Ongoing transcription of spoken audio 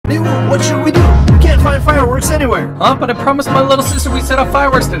what should we do? We can't find fireworks anywhere. Huh? But I promised my little sister we'd set off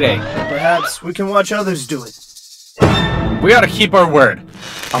fireworks today. Perhaps we can watch others do it. We ought to keep our word.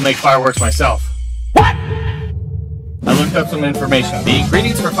 I'll make fireworks myself. What? I looked up some information. The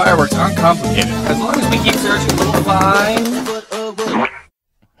ingredients for fireworks aren't complicated. As long as we keep searching, we'll find...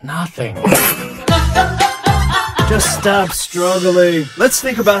 nothing. Just stop struggling. Let's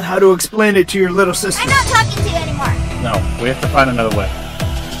think about how to explain it to your little sister. I'm not talking to you anymore. No, we have to find another way.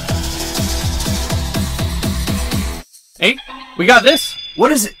 Hey, we got this!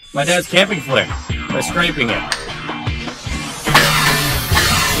 What is it? My dad's camping flame. By scraping it.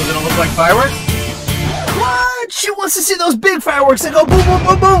 Does it look like fireworks? What? She wants to see those big fireworks that go boom, boom,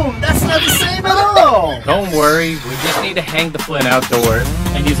 boom, boom! That's not the same at all! Don't worry, we just need to hang the flint outdoors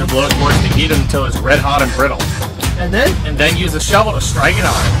and use a blowtorch to heat it until it's red hot and brittle. And then? And then use a shovel to strike it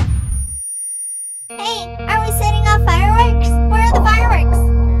on. Hey, are we setting off fireworks? Where are the fireworks?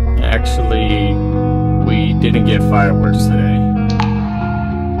 Actually, we didn't get fireworks today.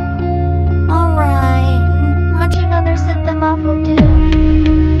 Alright. Much rather set them off will do.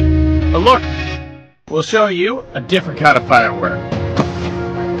 But look! We'll show you a different kind of firework.